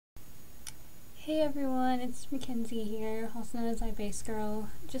Hey everyone, it's Mackenzie here, also known as iBassGirl.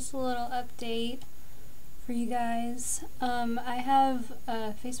 Just a little update for you guys. I have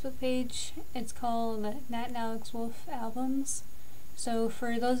a Facebook page. It's called Nat and Alex Wolf Albums. So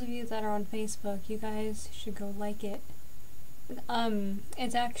for those of you that are on Facebook, you guys should go like it.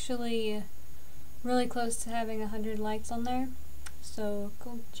 It's actually really close to having 100 likes on there. So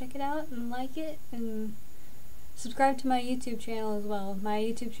go check it out and like it, and subscribe to my YouTube channel as well. My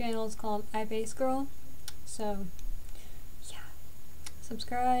YouTube channel is called iBassGirl, so yeah,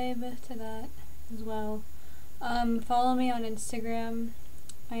 subscribe to that as well. Follow me on Instagram.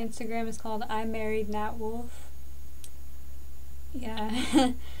 My Instagram is called iMarriedNatWolf. Yeah,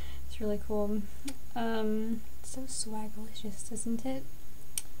 it's really cool. So swagalicious, isn't it?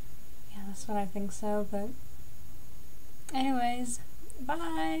 Yeah, that's what I think so, but anyways,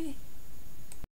 bye!